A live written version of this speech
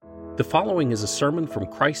The following is a sermon from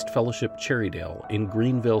Christ Fellowship Cherrydale in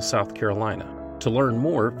Greenville, South Carolina. To learn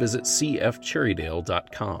more, visit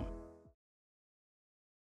cfcherrydale.com.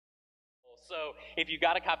 So if you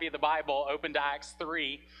got a copy of the Bible, open to Acts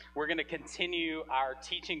 3. We're going to continue our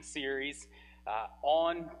teaching series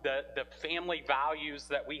on the family values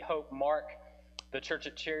that we hope mark the church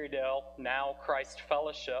at Cherrydale, now Christ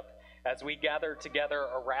Fellowship, as we gather together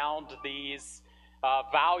around these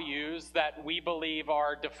values that we believe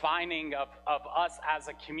are defining of us as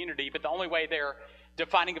a community. But the only way they're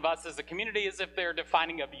defining of us as a community is if they're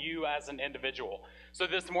defining of you as an individual. So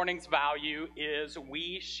this morning's value is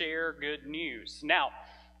we share good news. Now,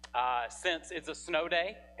 since it's a snow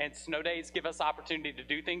day, and snow days give us opportunity to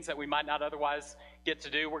do things that we might not otherwise get to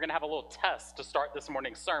do, we're going to have a little test to start this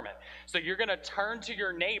morning's sermon. So you're going to turn to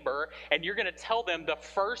your neighbor, and you're going to tell them the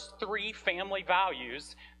first three family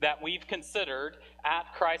values that we've considered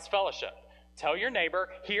at Christ Fellowship. Tell your neighbor,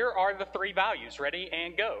 here are the three values. Ready,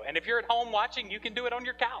 and go. And if you're at home watching, you can do it on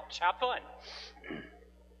your couch. Have fun.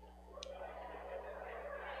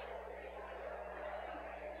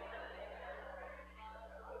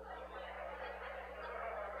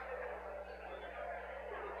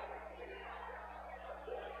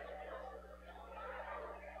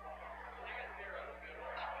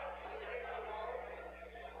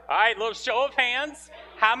 All right, little show of hands.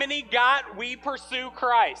 How many got we pursue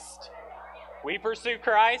Christ? We pursue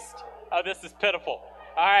Christ? Oh, this is pitiful.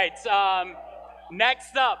 All right,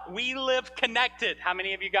 next up, we live connected. How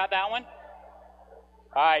many of you got that one?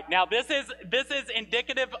 All right, now this is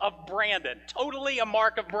indicative of Brandon, totally a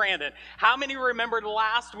mark of Brandon. How many remembered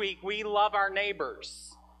last week we love our neighbors?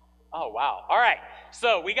 Oh, wow. All right,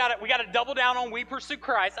 so we got to double down on we pursue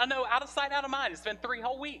Christ. I know, out of sight, out of mind. It's been 3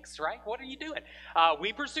 whole weeks, right? What are you doing?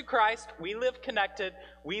 We pursue Christ. We live connected.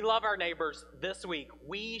 We love our neighbors. This week,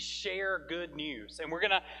 we share good news. And we're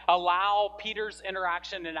going to allow Peter's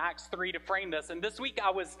interaction in Acts 3 to frame this. And this week,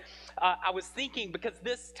 I was thinking, because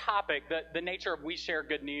this topic, the nature of we share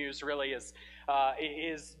good news really is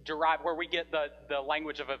derived where we get the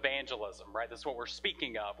language of evangelism, right? That's what we're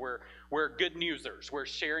speaking of. We're good newsers. We're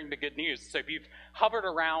sharing the good news. So if you've hovered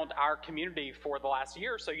around our community for the last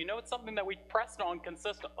year or so, you know it's something that we've pressed on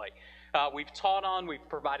consistently. We've taught on, we've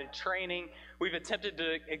provided training, we've attempted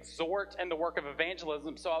to exhort in the work of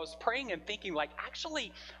evangelism. So I was praying and thinking,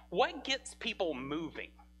 actually, what gets people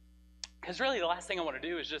moving? Because really the last thing I want to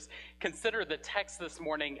do is just consider the text this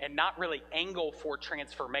morning and not really angle for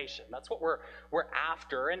transformation. That's what we're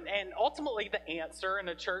after. And ultimately the answer in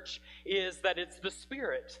the church is that it's the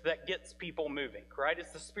Spirit that gets people moving, right?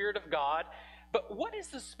 It's the Spirit of God. But what is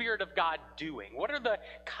the Spirit of God doing? What are the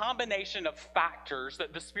combination of factors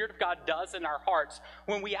that the Spirit of God does in our hearts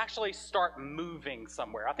when we actually start moving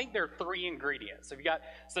somewhere? I think there are 3 ingredients. If you got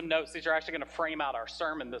some notes, these are actually going to frame out our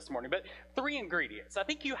sermon this morning. But 3 ingredients. I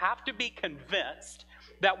think you have to be convinced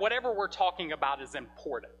that whatever we're talking about is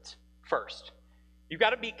important first. You've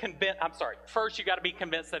got to be convinced, first you've got to be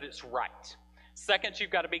convinced that it's right. Second,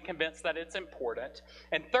 you've got to be convinced that it's important.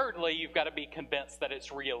 And thirdly, you've got to be convinced that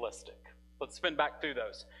it's realistic. Let's spin back through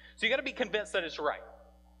those. So you got to be convinced that it's right.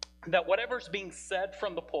 That whatever's being said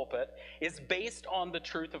from the pulpit is based on the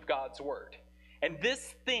truth of God's word. And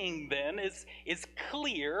this thing then is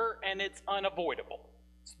clear and it's unavoidable.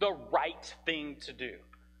 It's the right thing to do.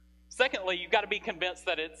 Secondly, you've got to be convinced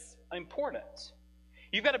that it's important.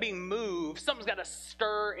 You've got to be moved. Something's got to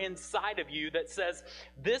stir inside of you that says,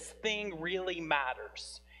 this thing really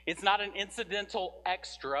matters. It's not an incidental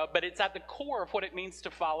extra, but it's at the core of what it means to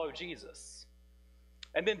follow Jesus.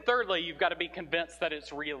 And then thirdly, you've got to be convinced that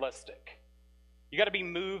it's realistic. You've got to be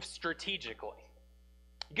moved strategically.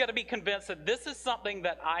 You've got to be convinced that this is something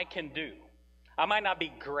that I can do. I might not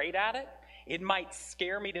be great at it. It might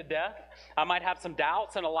scare me to death. I might have some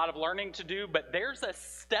doubts and a lot of learning to do, but there's a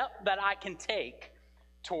step that I can take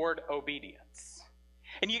toward obedience.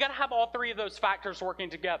 And you got to have all 3 of those factors working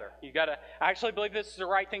together. You got to actually believe this is the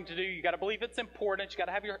right thing to do. You got to believe it's important. You got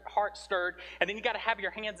to have your heart stirred, and then you got to have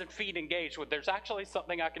your hands and feet engaged with. There's actually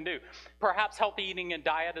something I can do. Perhaps healthy eating and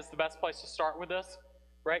diet is the best place to start with this,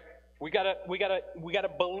 right? We got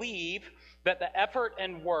to believe that the effort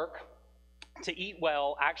and work to eat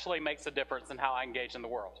well actually makes a difference in how I engage in the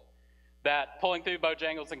world. That pulling through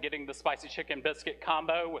Bojangles and getting the spicy chicken biscuit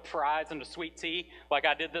combo with fries and a sweet tea like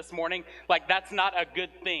I did this morning, that's not a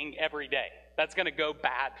good thing every day. That's going to go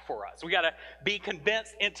bad for us. We got to be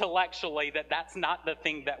convinced intellectually that that's not the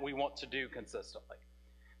thing that we want to do consistently.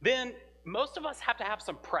 Then most of us have to have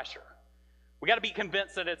some pressure. We got to be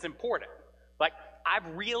convinced that it's important.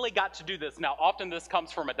 I've really got to do this. Now, often this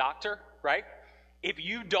comes from a doctor, right? If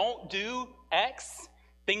you don't do X,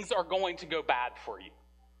 things are going to go bad for you.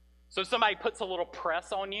 So somebody puts a little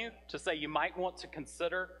press on you to say you might want to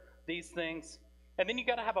consider these things, and then you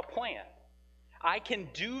got to have a plan. I can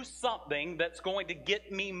do something that's going to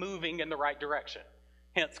get me moving in the right direction.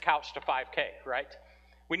 Hence, Couch to 5K, right?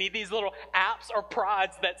 We need these little apps or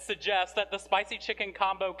prods that suggest that the spicy chicken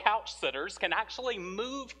combo couch sitters can actually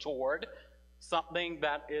move toward something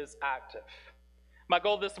that is active. My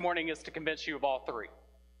goal this morning is to convince you of all three.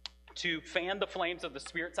 To fan the flames of the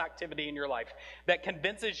Spirit's activity in your life that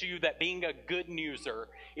convinces you that being a good newser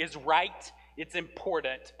is right, it's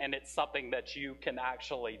important, and it's something that you can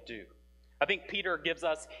actually do. I think Peter gives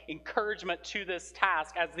us encouragement to this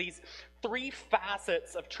task as these three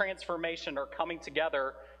facets of transformation are coming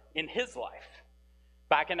together in his life.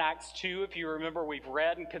 Back in Acts 2, if you remember, we've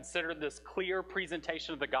read and considered this clear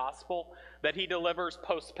presentation of the gospel that he delivers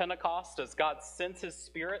post-Pentecost as God sends his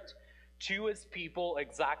Spirit to his people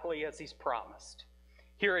exactly as he's promised.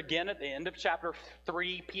 Here again at the end of chapter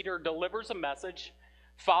 3, Peter delivers a message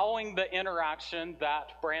following the interaction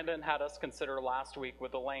that Brandon had us consider last week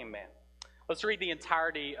with the lame man. Let's read the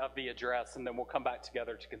entirety of the address and then we'll come back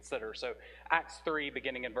together to consider. So Acts 3,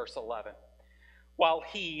 beginning in verse 11. While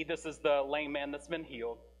he, this is the lame man that's been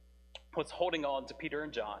healed, was holding on to Peter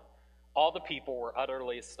and John, all the people were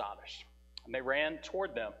utterly astonished. And they ran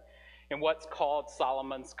toward them in what's called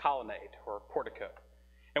Solomon's colonnade, or portico.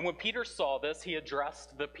 And when Peter saw this, he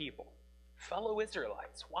addressed the people. Fellow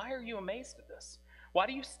Israelites, why are you amazed at this? Why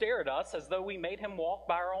do you stare at us as though we made him walk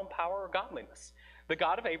by our own power or godliness? The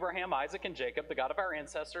God of Abraham, Isaac, and Jacob, the God of our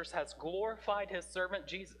ancestors, has glorified his servant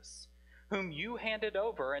Jesus, whom you handed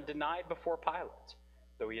over and denied before Pilate,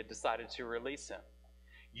 though he had decided to release him.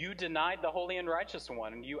 You denied the holy and righteous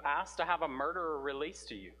one, and you asked to have a murderer released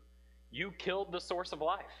to you. You killed the source of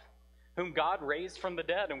life, whom God raised from the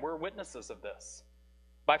dead, and we're witnesses of this.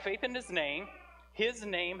 By faith in his name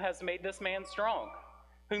has made this man strong,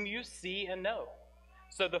 whom you see and know.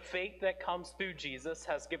 So the faith that comes through Jesus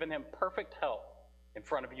has given him perfect health in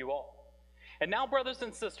front of you all. And now, brothers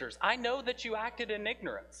and sisters, I know that you acted in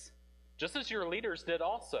ignorance, just as your leaders did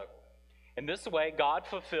also. In this way, God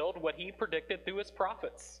fulfilled what he predicted through his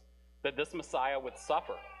prophets, that this Messiah would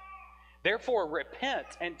suffer. Therefore, repent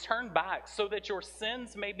and turn back so that your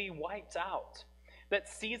sins may be wiped out, that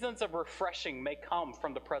seasons of refreshing may come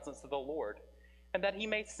from the presence of the Lord, and that he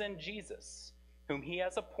may send Jesus, whom he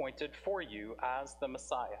has appointed for you as the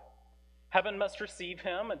Messiah. Heaven must receive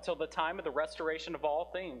him until the time of the restoration of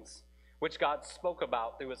all things, which God spoke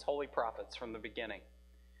about through his holy prophets from the beginning.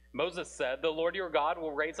 Moses said, "The Lord your God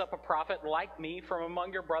will raise up a prophet like me from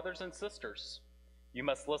among your brothers and sisters. You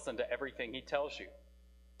must listen to everything he tells you.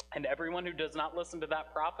 And everyone who does not listen to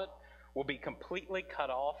that prophet will be completely cut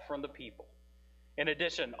off from the people. In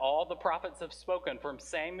addition, all the prophets have spoken from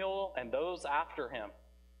Samuel and those after him,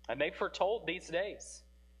 and they foretold these days.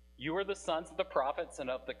 You are the sons of the prophets and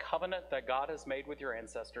of the covenant that God has made with your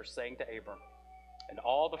ancestors, saying to Abram, and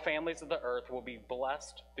all the families of the earth will be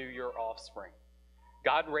blessed through your offspring.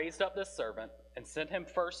 God raised up this servant and sent him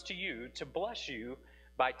first to you to bless you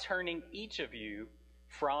by turning each of you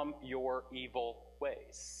from your evil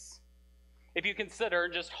ways." If you consider,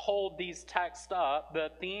 just hold these texts up,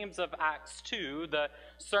 the themes of Acts 2, the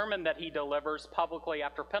sermon that he delivers publicly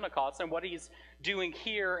after Pentecost, and what he's doing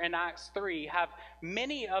here in Acts 3 have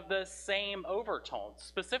many of the same overtones.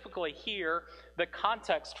 Specifically here, the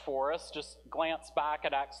context for us, just glance back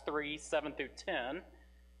at Acts 3, 7 through 10,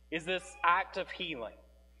 is this act of healing.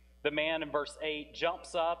 The man in verse 8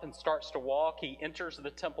 jumps up and starts to walk. He enters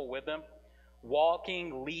the temple with them,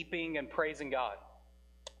 walking, leaping, and praising God.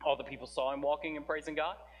 All the people saw him walking and praising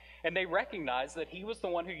God, and they recognized that he was the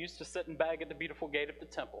one who used to sit and beg at the beautiful gate of the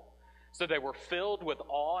temple. So they were filled with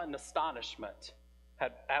awe and astonishment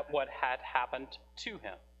at what had happened to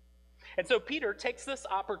him. And so Peter takes this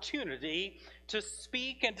opportunity to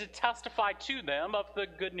speak and to testify to them of the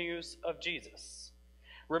good news of Jesus.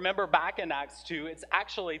 Remember back in Acts 2, it's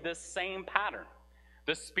actually this same pattern.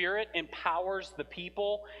 The Spirit empowers the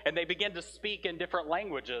people, and they begin to speak in different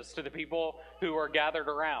languages to the people who are gathered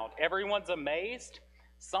around. Everyone's amazed.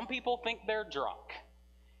 Some people think they're drunk.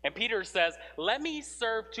 And Peter says, let me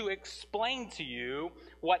serve to explain to you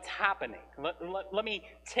what's happening. Let me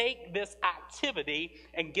take this activity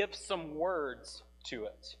and give some words to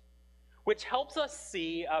it, which helps us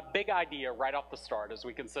see a big idea right off the start as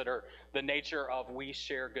we consider the nature of we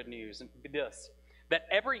share good news. And this, that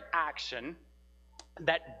every action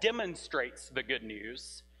that demonstrates the good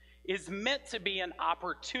news is meant to be an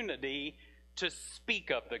opportunity to speak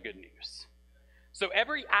of the good news. So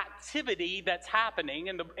every activity that's happening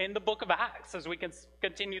in the book of Acts, as we can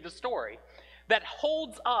continue the story, that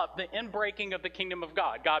holds up the inbreaking of the kingdom of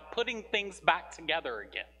God, God putting things back together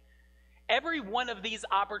again, Every one of these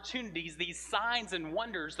opportunities, these signs and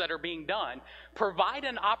wonders that are being done, provide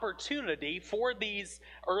an opportunity for these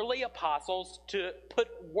early apostles to put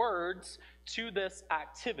words to this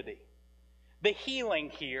activity. The healing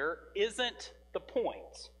here isn't the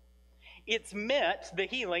point. The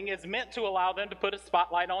healing is meant to allow them to put a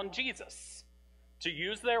spotlight on Jesus, to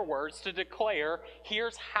use their words to declare,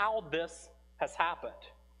 here's how this has happened.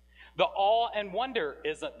 The awe and wonder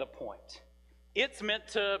isn't the point. It's meant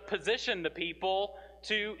to position the people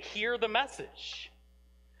to hear the message.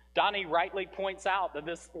 Donnie rightly points out that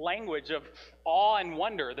this language of awe and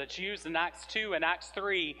wonder that's used in Acts 2 and Acts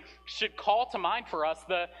 3 should call to mind for us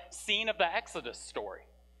the scene of the Exodus story.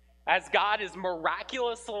 As God is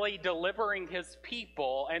miraculously delivering his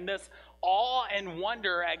people, and this awe and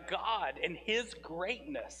wonder at God and his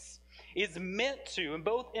greatness is meant to, in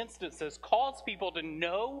both instances, cause people to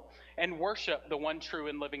know and worship the one true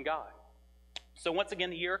and living God. So once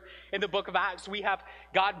again here in the book of Acts, we have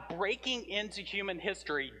God breaking into human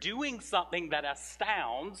history, doing something that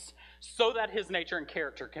astounds so that his nature and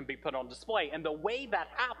character can be put on display. And the way that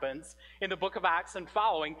happens in the book of Acts and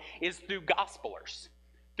following is through gospelers,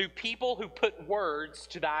 through people who put words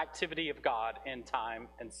to the activity of God in time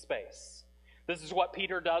and space. This is what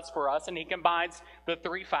Peter does for us, and he combines the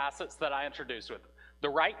three facets that I introduced with the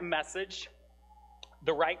right message,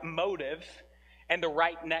 the right motive, and the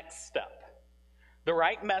right next step. The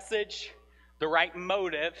right message, the right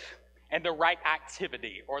motive, and the right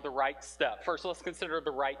activity or the right step. First, let's consider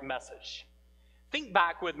the right message. Think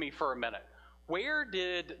back with me for a minute. Where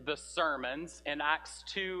did the sermons in Acts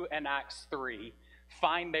 2 and Acts 3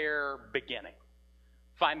 find their beginning,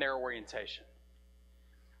 find their orientation?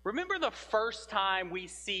 Remember the first time we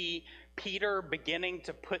see Peter beginning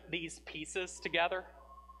to put these pieces together?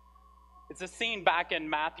 It's a scene back in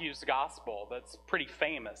Matthew's gospel that's pretty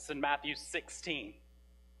famous in Matthew 16.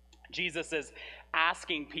 Jesus is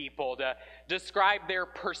asking people to describe their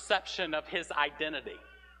perception of his identity.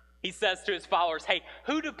 He says to his followers, hey,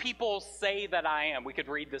 who do people say that I am? We could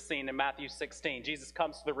read the scene in Matthew 16. Jesus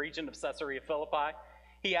comes to the region of Caesarea Philippi.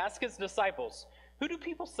 He asks his disciples, who do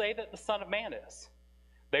people say that the Son of Man is?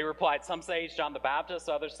 They replied, some say he's John the Baptist,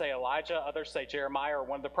 others say Elijah, others say Jeremiah or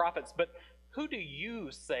one of the prophets. But who do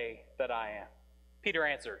you say that I am? Peter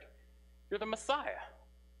answered, you're the Messiah,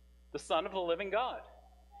 the Son of the living God.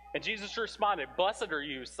 And Jesus responded, blessed are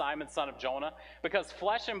you, Simon, son of Jonah, because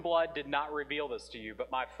flesh and blood did not reveal this to you,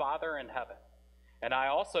 but my Father in heaven. And I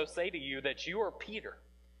also say to you that you are Peter,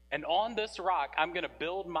 and on this rock I'm going to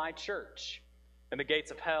build my church, and the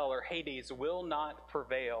gates of hell or Hades will not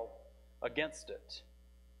prevail against it.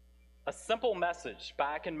 A simple message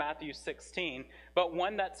back in Matthew 16, but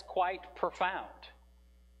one that's quite profound.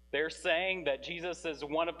 They're saying that Jesus is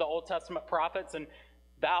one of the Old Testament prophets, and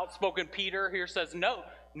the outspoken Peter here says,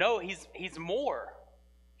 no, he's more.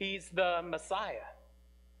 He's the Messiah.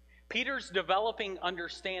 Peter's developing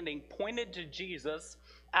understanding pointed to Jesus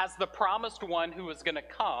as the promised one who was going to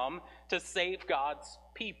come to save God's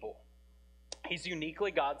people. He's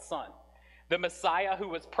uniquely God's son. The Messiah who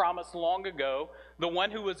was promised long ago, the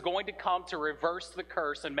one who was going to come to reverse the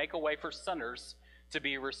curse and make a way for sinners to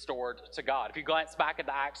be restored to God. If you glance back at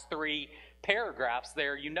the Acts 3 paragraphs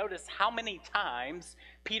there, you notice how many times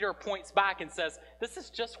Peter points back and says, this is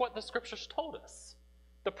just what the scriptures told us.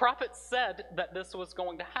 The prophets said that this was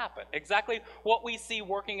going to happen. Exactly what we see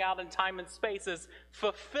working out in time and space is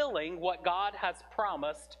fulfilling what God has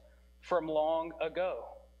promised from long ago.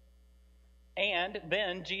 And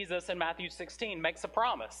then Jesus in Matthew 16 makes a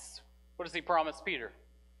promise. What does he promise Peter?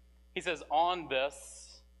 He says, on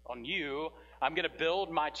you, I'm going to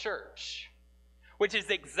build my church. Which is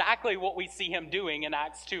exactly what we see him doing in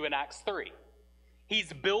Acts 2 and Acts 3.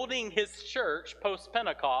 He's building his church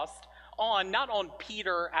post-Pentecost not on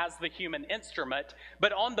Peter as the human instrument,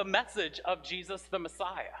 but on the message of Jesus the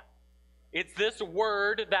Messiah. It's this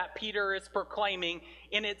word that Peter is proclaiming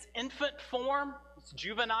in its infant form, its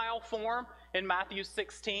juvenile form in Matthew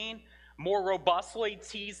 16, more robustly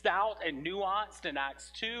teased out and nuanced in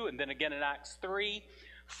Acts 2 and then again in Acts 3,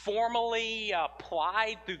 formally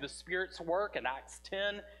applied through the Spirit's work in Acts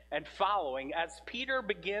 10 and following as Peter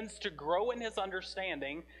begins to grow in his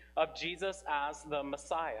understanding of Jesus as the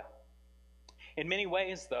Messiah. In many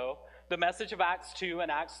ways, though, the message of Acts 2 and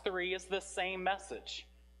Acts 3 is the same message.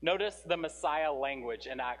 Notice the Messiah language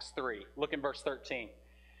in Acts 3. Look in verse 13.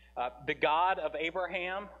 The God of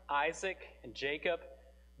Abraham, Isaac, and Jacob,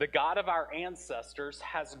 the God of our ancestors,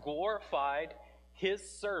 has glorified his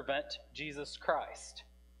servant, Jesus Christ.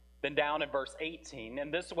 Then down in verse 18,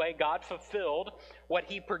 in this way God fulfilled what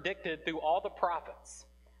he predicted through all the prophets,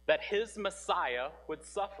 that his Messiah would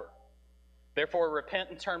suffer. Therefore, repent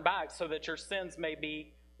and turn back so that your sins may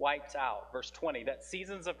be wiped out. Verse 20, that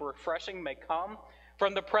seasons of refreshing may come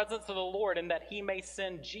from the presence of the Lord, and that he may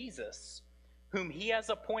send Jesus, whom he has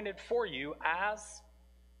appointed for you as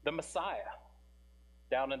the Messiah.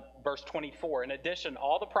 Down in verse 24, in addition,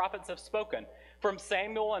 all the prophets have spoken, from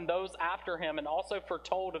Samuel and those after him, and also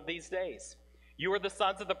foretold of these days. You are the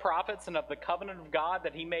sons of the prophets and of the covenant of God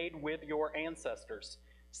that he made with your ancestors,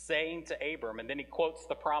 saying to Abram, and then he quotes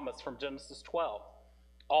the promise from Genesis 12,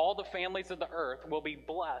 all the families of the earth will be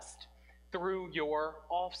blessed through your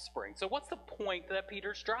offspring. So what's the point that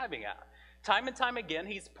Peter's driving at? Time and time again,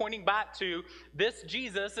 he's pointing back to this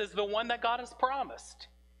Jesus is the one that God has promised.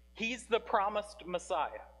 He's the promised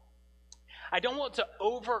Messiah. I don't want to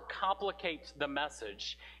overcomplicate the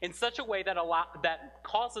message in such a way that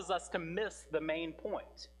causes us to miss the main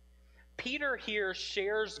point. Peter here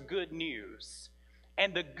shares good news,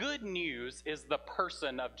 and the good news is the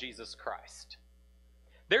person of Jesus Christ.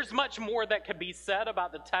 There's much more that could be said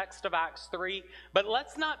about the text of Acts 3, but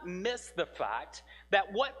let's not miss the fact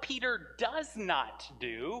that what Peter does not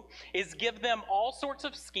do is give them all sorts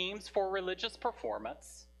of schemes for religious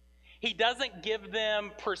performance. He doesn't give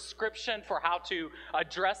them prescription for how to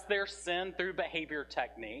address their sin through behavior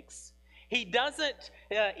techniques. He doesn't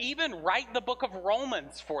even write the book of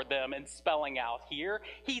Romans for them in spelling out here.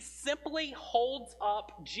 He simply holds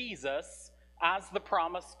up Jesus as the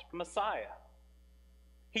promised Messiah.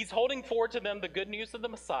 He's holding forward to them the good news of the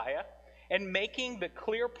Messiah and making the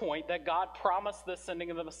clear point that God promised the sending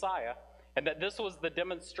of the Messiah and that this was the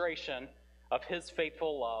demonstration of his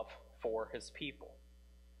faithful love for his people.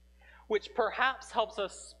 Which perhaps helps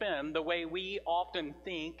us spin the way we often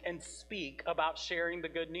think and speak about sharing the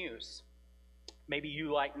good news. Maybe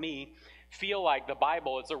you, like me, feel like the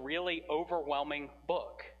Bible is a really overwhelming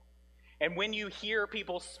book. And when you hear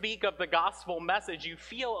people speak of the gospel message, you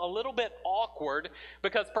feel a little bit awkward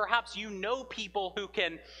because perhaps you know people who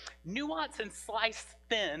can nuance and slice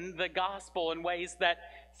thin the gospel in ways that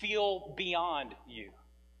feel beyond you.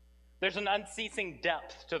 There's an unceasing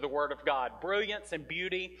depth to the Word of God, brilliance and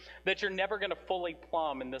beauty that you're never going to fully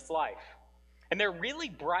plumb in this life. And they're really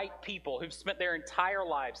bright people who've spent their entire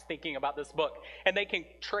lives thinking about this book. And they can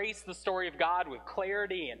trace the story of God with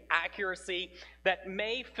clarity and accuracy that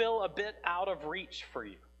may feel a bit out of reach for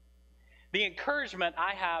you. The encouragement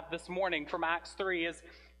I have this morning from Acts 3 is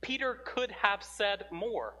Peter could have said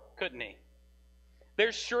more, couldn't he?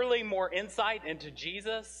 There's surely more insight into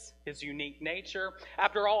Jesus, his unique nature.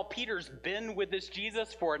 After all, Peter's been with this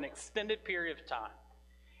Jesus for an extended period of time.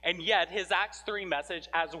 And yet, his Acts 3 message,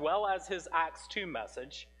 as well as his Acts 2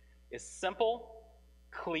 message, is simple,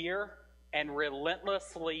 clear, and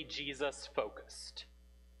relentlessly Jesus-focused.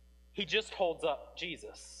 He just holds up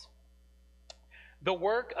Jesus. The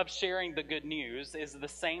work of sharing the good news is the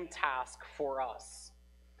same task for us.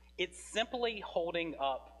 It's simply holding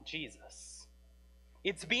up Jesus.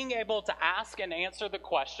 It's being able to ask and answer the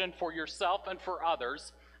question for yourself and for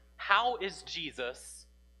others, how is Jesus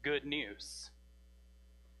good news?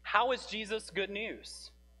 How is Jesus good news?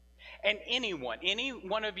 And any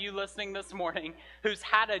one of you listening this morning who's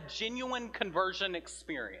had a genuine conversion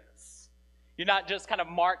experience, you're not just kind of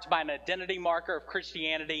marked by an identity marker of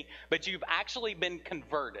Christianity, but you've actually been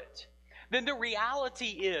converted, then the reality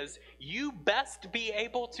is you best be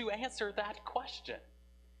able to answer that question.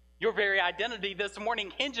 Your very identity this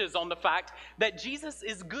morning hinges on the fact that Jesus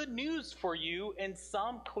is good news for you in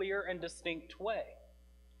some clear and distinct way.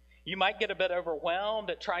 You might get a bit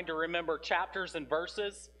overwhelmed at trying to remember chapters and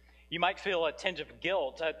verses. You might feel a tinge of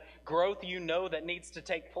guilt at growth you know that needs to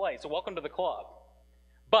take place. So welcome to the club.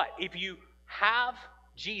 But if you have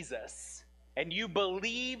Jesus and you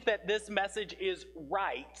believe that this message is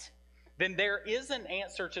right, then there is an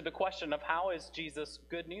answer to the question of how is Jesus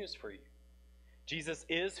good news for you. Jesus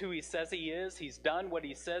is who he says he is. He's done what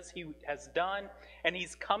he says he has done, and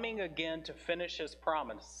he's coming again to finish his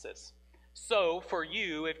promises. So for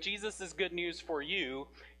you, if Jesus is good news for you,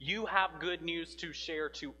 you have good news to share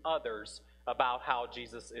to others about how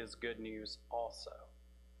Jesus is good news also.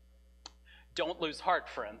 Don't lose heart,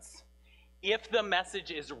 friends. If the message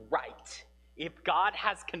is right, if God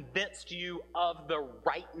has convinced you of the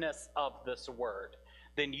rightness of this word,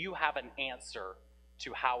 then you have an answer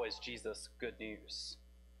to how is Jesus good news.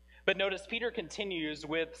 But notice Peter continues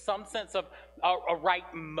with some sense of a right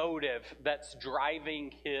motive that's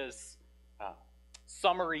driving his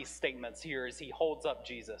summary statements here as he holds up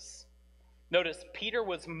Jesus. Notice Peter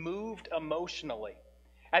was moved emotionally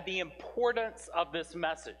at the importance of this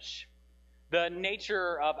message. The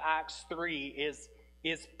nature of Acts 3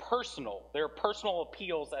 is personal. There are personal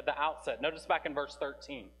appeals at the outset. Notice back in verse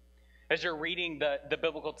 13. As you're reading the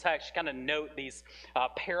biblical text, you kind of note these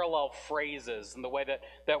parallel phrases and the way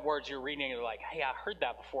that words you're reading, you're like, hey, I heard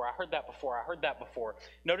that before, I heard that before, I heard that before.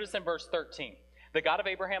 Notice in verse 13, the God of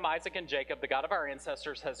Abraham, Isaac, and Jacob, the God of our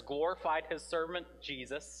ancestors, has glorified his servant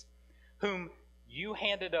Jesus, whom you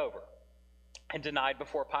handed over and denied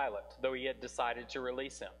before Pilate, though he had decided to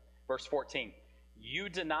release him. Verse 14, you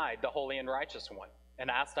denied the holy and righteous one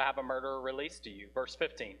and asked to have a murderer released to you. Verse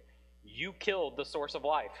 15, you killed the source of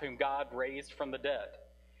life, whom God raised from the dead,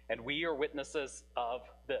 and we are witnesses of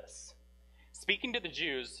this. Speaking to the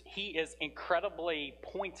Jews, he is incredibly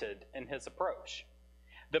pointed in his approach.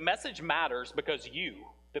 The message matters because you,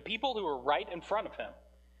 the people who are right in front of him,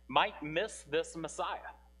 might miss this Messiah.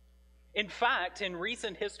 In fact, in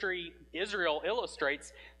recent history, Israel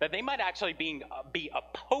illustrates that they might actually be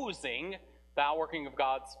opposing the outworking of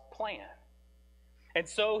God's plan. And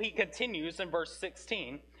so he continues in verse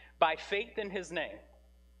 16, by faith in his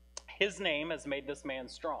name has made this man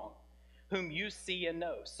strong, whom you see and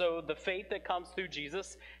know. So the faith that comes through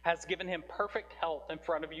Jesus has given him perfect health in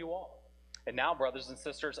front of you all. And now, brothers and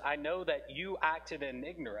sisters, I know that you acted in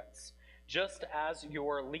ignorance, just as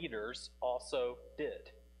your leaders also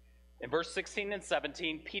did. In verse 16 and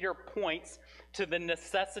 17, Peter points to the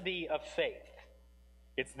necessity of faith.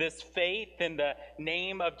 It's this faith in the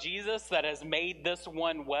name of Jesus that has made this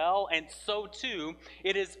one well, and so too,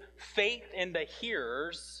 it is faith in the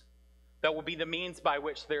hearers that will be the means by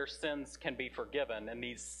which their sins can be forgiven and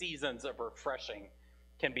these seasons of refreshing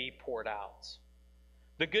can be poured out.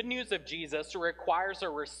 The good news of Jesus requires a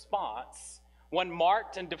response, one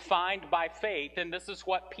marked and defined by faith, and this is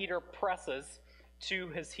what Peter presses to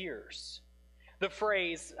his hearers. The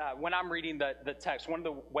phrase, when I'm reading the text, one of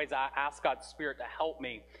the ways I ask God's Spirit to help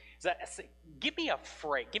me is that, give me a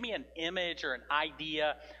phrase, give me an image or an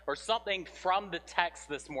idea or something from the text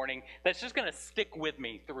this morning that's just going to stick with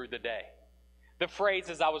me through the day. The phrase,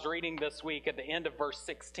 as I was reading this week at the end of verse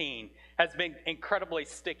 16, has been incredibly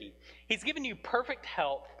sticky. He's given you perfect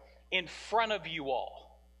health in front of you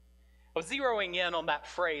all. I was zeroing in on that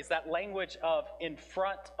phrase, that language of in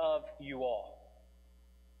front of you all.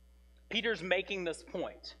 Peter's making this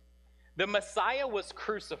point. The Messiah was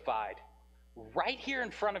crucified right here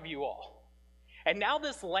in front of you all. And now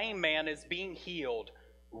this lame man is being healed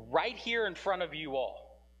right here in front of you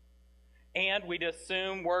all. And we'd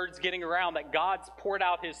assume words getting around that God's poured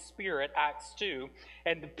out his Spirit, Acts 2,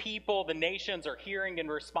 and the people, the nations are hearing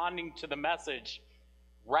and responding to the message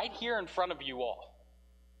right here in front of you all.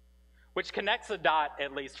 Which connects a dot,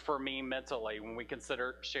 at least for me mentally, when we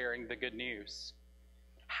consider sharing the good news.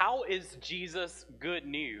 How is Jesus good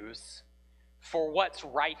news for what's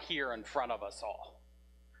right here in front of us all?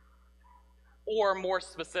 Or more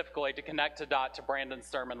specifically, to connect a dot to Brandon's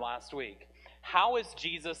sermon last week, how is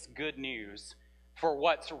Jesus good news for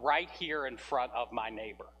what's right here in front of my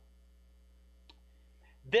neighbor?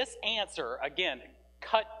 This answer, again,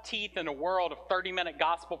 cut teeth in a world of 30-minute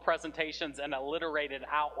gospel presentations and alliterated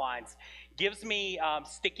outlines, gives me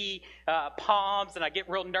sticky palms, and I get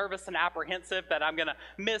real nervous and apprehensive that I'm going to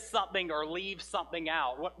miss something or leave something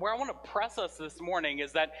out. Where I want to press us this morning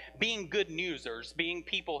is that being good newsers, being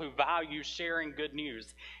people who value sharing good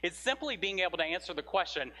news, is simply being able to answer the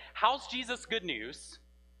question, how's Jesus good news?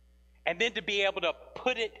 And then to be able to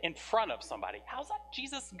put it in front of somebody. How's that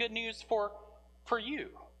Jesus good news for you?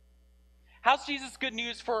 How's Jesus good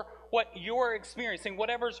news for what you're experiencing,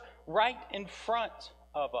 whatever's right in front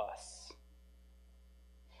of us?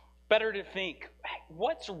 Better to think,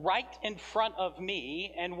 what's right in front of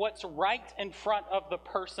me and what's right in front of the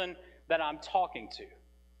person that I'm talking to?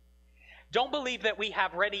 Don't believe that we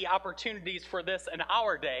have ready opportunities for this in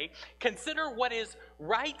our day. Consider what is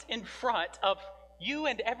right in front of you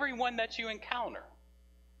and everyone that you encounter.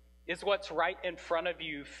 Is what's right in front of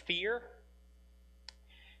you fear?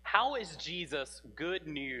 How is Jesus good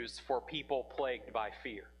news for people plagued by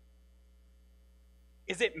fear?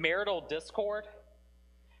 Is it marital discord?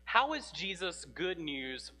 How is Jesus good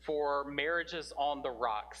news for marriages on the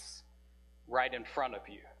rocks right in front of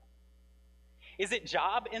you? Is it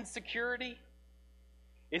job insecurity?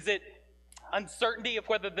 Is it uncertainty of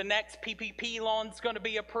whether the next PPP loan is going to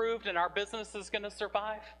be approved and our business is going to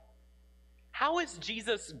survive? How is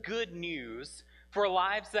Jesus good news for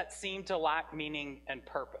lives that seem to lack meaning and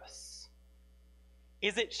purpose?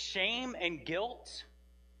 Is it shame and guilt?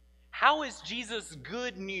 How is Jesus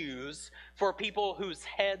good news for people whose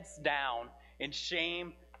heads down in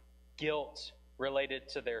shame, guilt related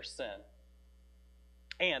to their sin?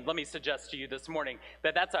 And let me suggest to you this morning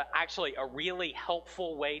that that's actually a really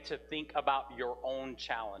helpful way to think about your own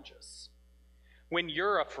challenges. When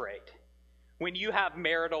you're afraid, when you have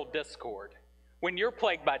marital discord, When you're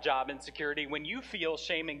plagued by job insecurity, when you feel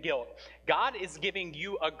shame and guilt, God is giving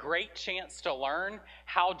you a great chance to learn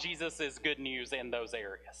how Jesus is good news in those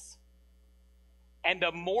areas. And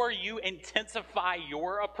the more you intensify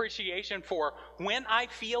your appreciation for when I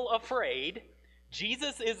feel afraid,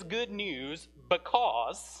 Jesus is good news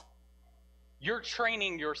because you're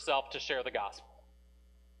training yourself to share the gospel.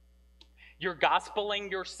 You're gospeling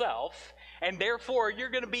yourself, and therefore you're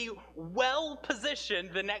going to be well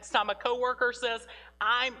positioned the next time a coworker says,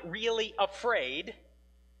 I'm really afraid,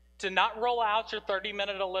 to not roll out your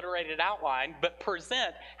 30-minute alliterated outline, but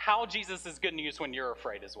present how Jesus is good news when you're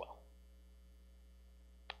afraid as well.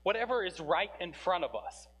 Whatever is right in front of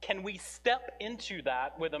us, can we step into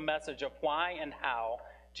that with a message of why and how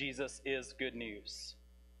Jesus is good news?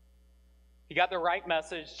 He got the right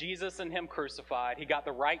message, Jesus and him crucified. He got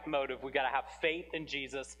the right motive. We got to have faith in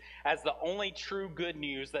Jesus as the only true good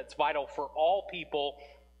news that's vital for all people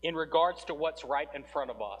in regards to what's right in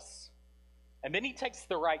front of us. And then he takes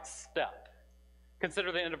the right step.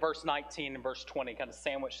 Consider the end of verse 19 and verse 20, kind of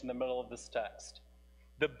sandwiched in the middle of this text.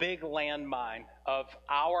 The big landmine of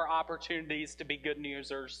our opportunities to be good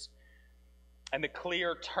newsers and the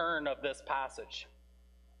clear turn of this passage.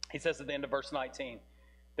 He says at the end of verse 19,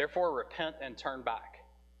 therefore repent and turn back,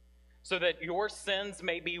 so that your sins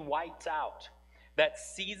may be wiped out, that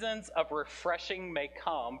seasons of refreshing may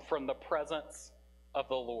come from the presence of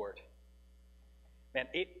the Lord. Man,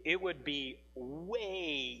 it would be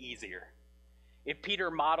way easier if Peter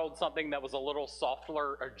modeled something that was a little softer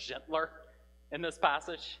or gentler in this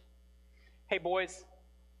passage. Hey boys,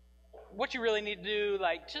 what you really need to do,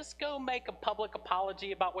 just go make a public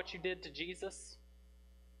apology about what you did to Jesus.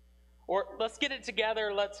 Or let's get it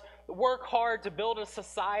together. Let's work hard to build a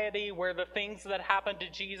society where the things that happened to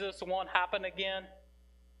Jesus won't happen again.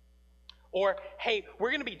 Or, hey, we're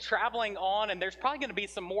going to be traveling on, and there's probably going to be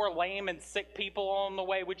some more lame and sick people on the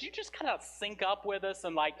way. Would you just kind of sync up with us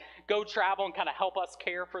and go travel and kind of help us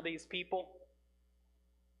care for these people?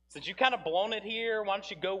 Since you kind of blown it here, why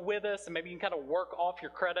don't you go with us and maybe you can kind of work off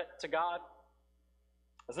your credit to God?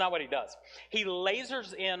 That's not what he does. He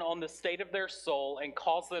lasers in on the state of their soul and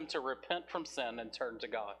calls them to repent from sin and turn to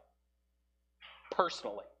God.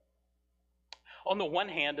 Personally. On the one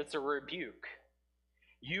hand, it's a rebuke.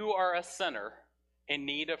 You are a sinner in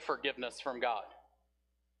need of forgiveness from God.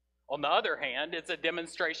 On the other hand, it's a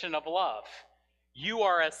demonstration of love. You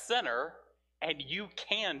are a sinner and you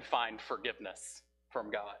can find forgiveness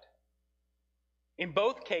from God. In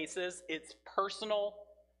both cases, it's personal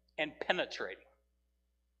and penetrating.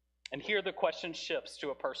 And here the question shifts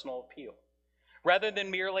to a personal appeal. Rather than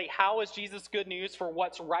merely, how is Jesus good news for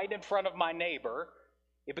what's right in front of my neighbor,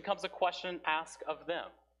 it becomes a question asked of them.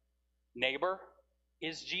 Neighbor,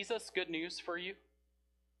 is Jesus good news for you?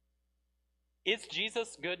 Is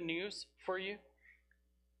Jesus good news for you?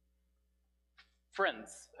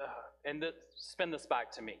 Friends, spin this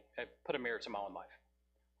back to me. Put a mirror to my own life.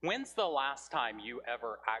 When's the last time you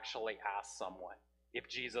ever actually asked someone if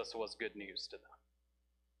Jesus was good news to them?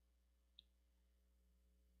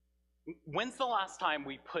 When's the last time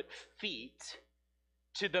we put feet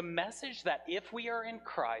to the message that if we are in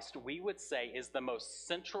Christ, we would say is the most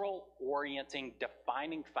central, orienting,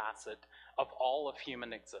 defining facet of all of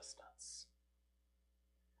human existence?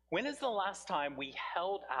 When is the last time we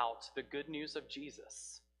held out the good news of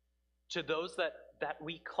Jesus to those that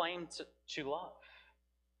we claim to love?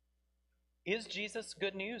 Is Jesus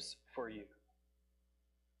good news for you?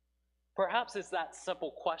 Perhaps it's that simple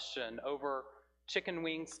question over chicken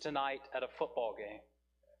wings tonight at a football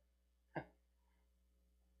game.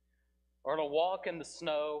 Or on a walk in the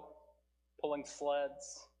snow, pulling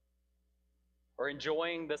sleds. Or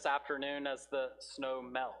enjoying this afternoon as the snow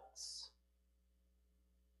melts.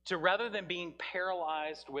 To rather than being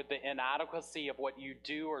paralyzed with the inadequacy of what you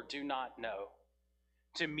do or do not know,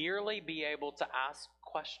 to merely be able to ask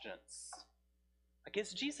questions.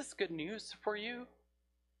 Is Jesus good news for you?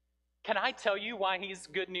 Can I tell you why he's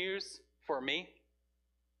good news for me?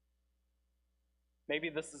 Maybe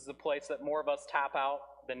this is the place that more of us tap out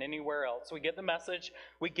than anywhere else. We get the message,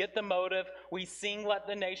 we get the motive, we sing Let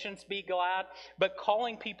the Nations Be Glad, but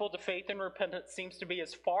calling people to faith and repentance seems to be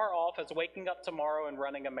as far off as waking up tomorrow and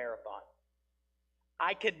running a marathon.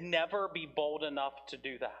 I could never be bold enough to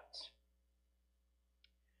do that.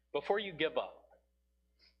 Before you give up,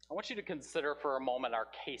 I want you to consider for a moment our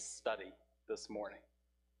case study this morning.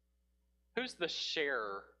 Who's the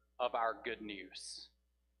sharer of our good news?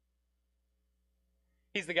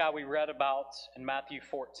 He's the guy we read about in Matthew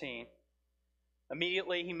 14.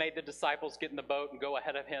 Immediately, he made the disciples get in the boat and go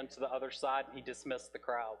ahead of him to the other side, and he dismissed the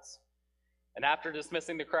crowds. And after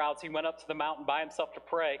dismissing the crowds, he went up to the mountain by himself to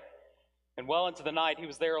pray. And well into the night he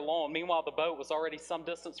was there alone. Meanwhile, the boat was already some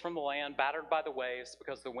distance from the land, battered by the waves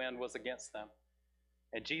because the wind was against them.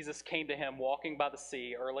 And Jesus came to him walking by the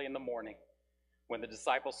sea early in the morning. When the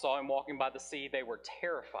disciples saw him walking by the sea, they were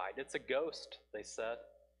terrified. "It's a ghost," they said.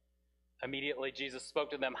 Immediately Jesus spoke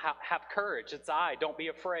to them, "Have courage, it's I, don't be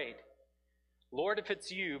afraid." "Lord, if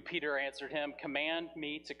it's you," Peter answered him, "command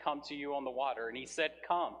me to come to you on the water." And he said,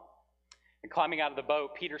 "Come." And climbing out of the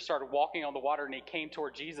boat, Peter started walking on the water, and he came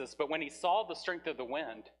toward Jesus. But when he saw the strength of the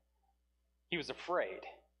wind, he was afraid.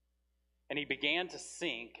 And he began to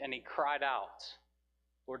sink, and he cried out,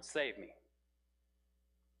 "Lord, save me."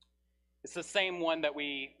 It's the same one that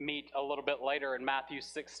we meet a little bit later in Matthew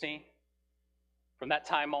 16. From that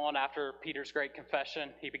time on, after Peter's great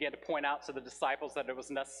confession, he began to point out to the disciples that it was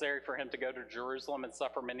necessary for him to go to Jerusalem and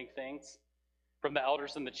suffer many things, from the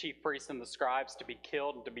elders and the chief priests and the scribes, to be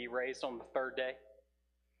killed and to be raised on the third day.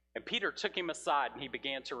 And Peter took him aside and he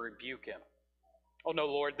began to rebuke him. "Oh no,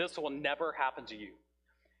 Lord, this will never happen to you."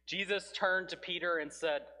 Jesus turned to Peter and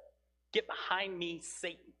said, "Get behind me,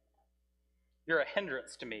 Satan. You're a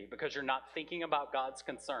hindrance to me because you're not thinking about God's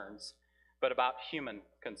concerns, but about human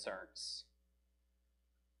concerns."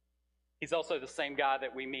 He's also the same guy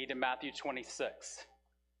that we meet in Matthew 26.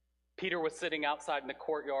 Peter was sitting outside in the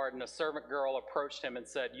courtyard, and a servant girl approached him and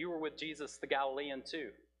said, "You were with Jesus the Galilean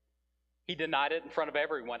too." He denied it in front of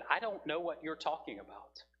everyone. "I don't know what you're talking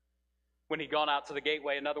about." When he'd gone out to the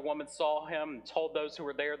gateway, another woman saw him and told those who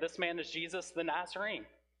were there, "This man is Jesus the Nazarene."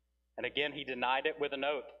 And again he denied it with an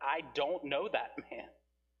oath. "I don't know that man."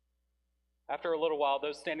 After a little while,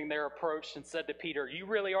 those standing there approached and said to Peter, "You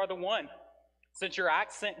really are the one, since your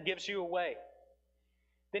accent gives you away."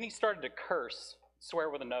 Then he started to curse, swear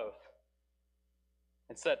with an oath,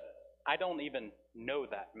 and said, "I don't even know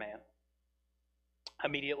that man."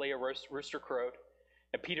 Immediately a rooster crowed,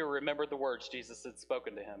 and Peter remembered the words Jesus had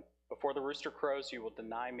spoken to him. "Before the rooster crows, you will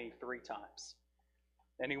deny me 3 times.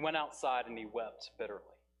 And he went outside and he wept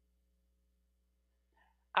bitterly.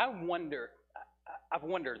 I've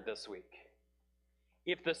wondered this week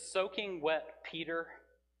if the soaking wet Peter,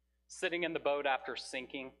 sitting in the boat after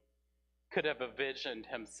sinking, could have envisioned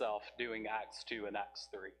himself doing Acts 2 and Acts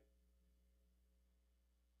 3.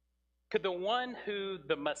 Could the one who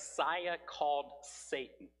the Messiah called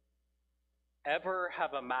Satan ever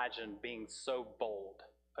have imagined being so bold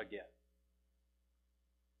again?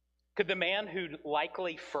 Could the man who'd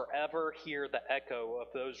likely forever hear the echo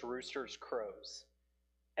of those roosters' crows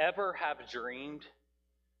ever have dreamed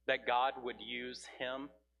that God would use him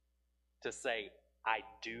to say, "I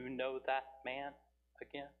do know that man"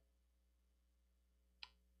 again?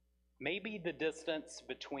 Maybe the distance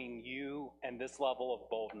between you and this level of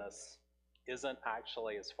boldness isn't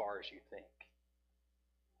actually as far as you think.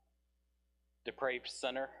 Depraved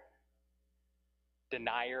sinner,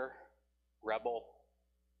 denier, rebel,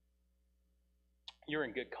 you're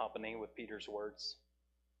in good company with Peter's words.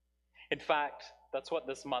 In fact, that's what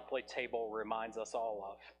this monthly table reminds us all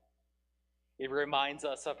of. It reminds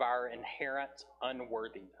us of our inherent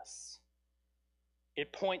unworthiness.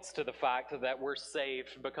 It points to the fact that we're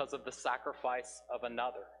saved because of the sacrifice of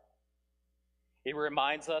another. It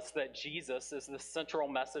reminds us that Jesus is the central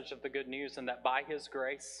message of the good news, and that by his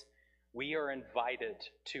grace, we are invited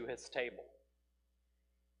to his table.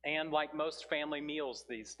 And like most family meals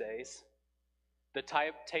these days, the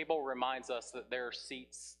table reminds us that there are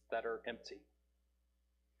seats that are empty.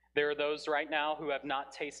 There are those right now who have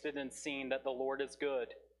not tasted and seen that the Lord is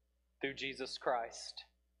good through Jesus Christ.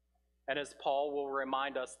 And as Paul will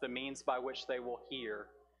remind us, the means by which they will hear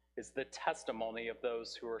is the testimony of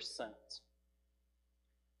those who are sent.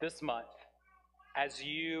 This month, as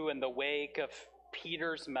you, in the wake of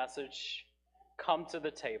Peter's message, come to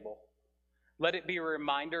the table, let it be a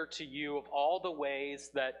reminder to you of all the ways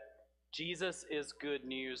that Jesus is good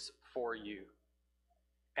news for you.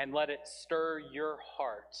 And let it stir your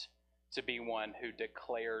heart to be one who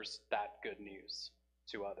declares that good news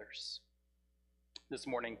to others. This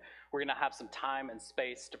morning, we're going to have some time and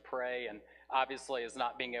space to pray, and obviously, as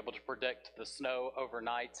not being able to predict the snow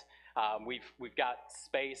overnight, we've got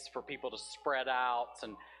space for people to spread out,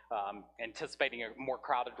 and anticipating a more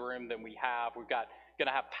crowded room than we have. We're going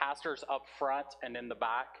to have pastors up front and in the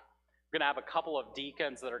back. We're going to have a couple of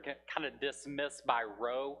deacons that are kind of dismissed by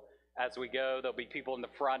row as we go. There'll be people in the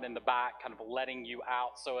front and the back kind of letting you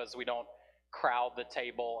out so as we don't crowd the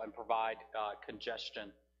table and provide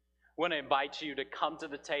congestion. I want to invite you to come to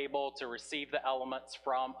the table to receive the elements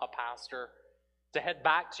from a pastor, to head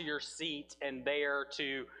back to your seat and there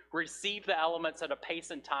to receive the elements at a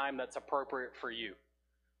pace and time that's appropriate for you.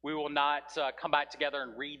 We will not come back together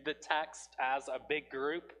and read the text as a big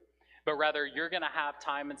group, but rather you're going to have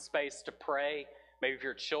time and space to pray. Maybe if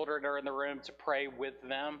your children are in the room, to pray with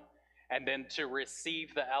them, and then to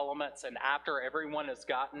receive the elements. And after everyone has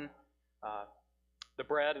gotten the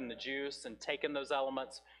bread and the juice and taken those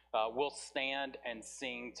elements, we'll stand and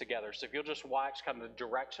sing together. So if you'll just watch kind of the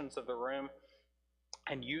directions of the room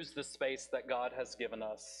and use the space that God has given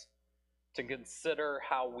us to consider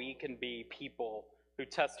how we can be people who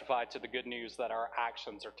testify to the good news that our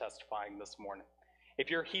actions are testifying this morning. If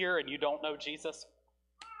you're here and you don't know Jesus,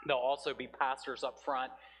 there'll also be pastors up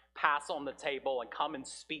front. Pass on the table and come and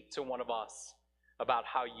speak to one of us about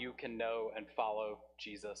how you can know and follow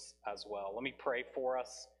Jesus as well. Let me pray for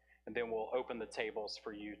us, and then we'll open the tables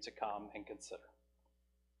for you to come and consider.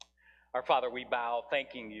 Our Father, we bow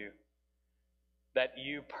thanking you that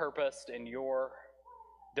you purposed in your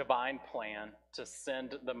divine plan to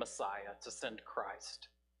send the Messiah, to send Christ,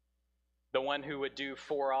 the one who would do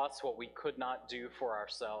for us what we could not do for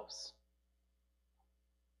ourselves,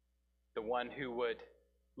 the one who would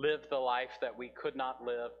live the life that we could not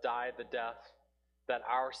live, die the death that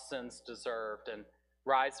our sins deserved, and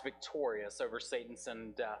rise victorious over Satan's sin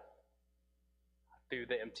and death through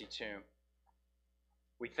the empty tomb.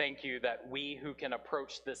 We thank you that we who can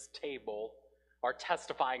approach this table are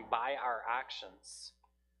testifying by our actions,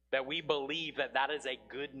 that we believe that that is a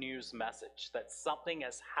good news message, that something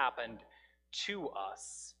has happened to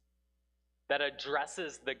us that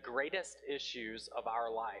addresses the greatest issues of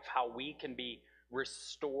our life, how we can be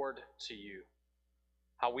restored to you,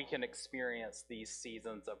 how we can experience these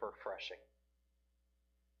seasons of refreshing.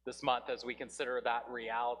 This month, as we consider that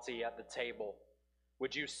reality at the table,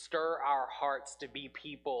 would you stir our hearts to be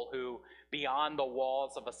people who, beyond the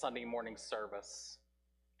walls of a Sunday morning service,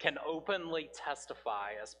 can openly testify,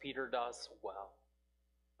 as Peter does well,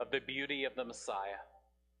 of the beauty of the Messiah,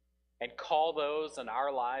 and call those in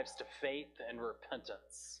our lives to faith and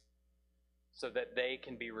repentance so that they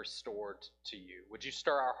can be restored to you. Would you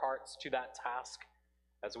stir our hearts to that task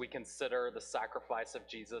as we consider the sacrifice of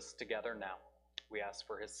Jesus together now? We ask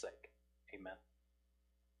for his sake. Amen.